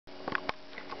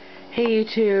Hey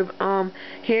YouTube,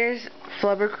 here's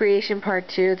Flubber Creation Part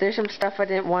 2. There's some stuff I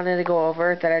didn't wanted to go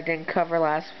over that I didn't cover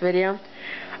last video.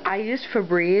 I used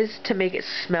Febreze to make it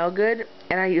smell good,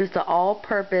 and I used the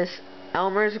all-purpose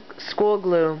Elmer's school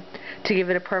glue to give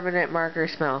it a permanent marker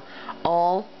smell.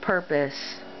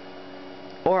 All-purpose.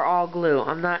 Or all glue,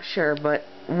 I'm not sure, but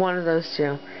one of those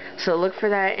two. So look for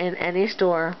that in any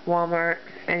store, Walmart,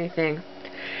 anything.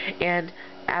 And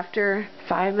after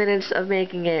 5 minutes of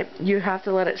making it, you have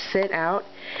to let it sit out,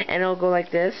 and it'll go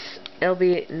like this. It'll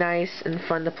be nice and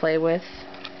fun to play with.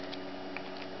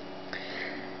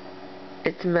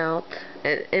 It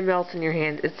melts in your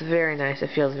hand. It's very nice.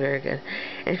 It feels very good.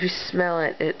 And if you smell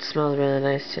it, it smells really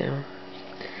nice too.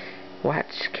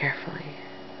 Watch carefully.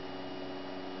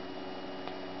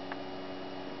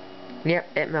 Yep,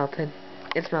 it melted.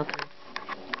 It's melted.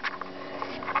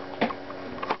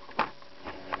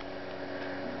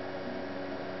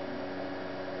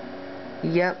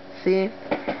 Yep, see?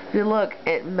 If you look,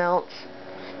 it melts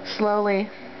slowly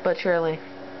but surely.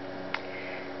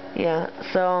 Yeah,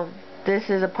 so this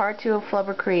is a part 2 of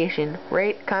Flubber Creation.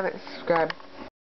 Rate, comment, subscribe.